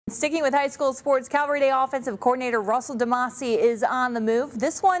Sticking with high school sports, Calvary Day offensive coordinator Russell Demasi is on the move.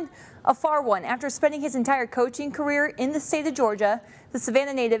 This one, a far one. After spending his entire coaching career in the state of Georgia, the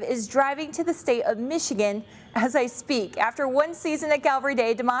Savannah native is driving to the state of Michigan as I speak. After one season at Calvary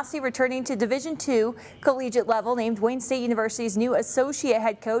Day, Demasi returning to Division II collegiate level, named Wayne State University's new associate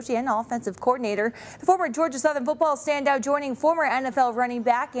head coach and offensive coordinator. The former Georgia Southern football standout joining former NFL running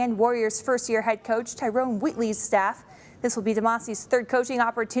back and Warriors first-year head coach Tyrone Wheatley's staff. This will be Demasi's third coaching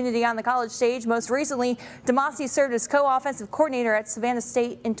opportunity on the college stage. Most recently, Demasi served as co-offensive coordinator at Savannah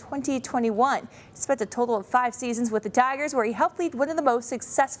State in 2021. He spent a total of 5 seasons with the Tigers, where he helped lead one of the most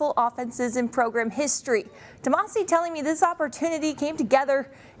successful offenses in program history. Demasi telling me this opportunity came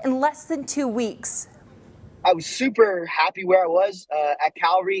together in less than 2 weeks. I was super happy where I was at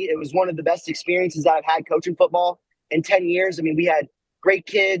Calvary. It was one of the best experiences I've had coaching football in 10 years. I mean, we had great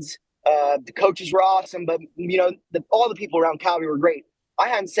kids. The coaches were awesome, but all the people around Calvary were great. I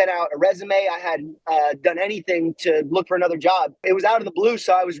hadn't sent out a resume. I hadn't done anything to look for another job. It was out of the blue,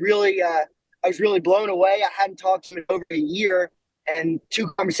 so I was really blown away. I hadn't talked to him in over a year, and 2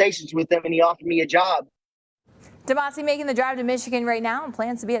 conversations with him, and he offered me a job. Demasi making the drive to Michigan right now and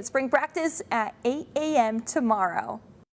plans to be at spring practice at 8 a.m. tomorrow.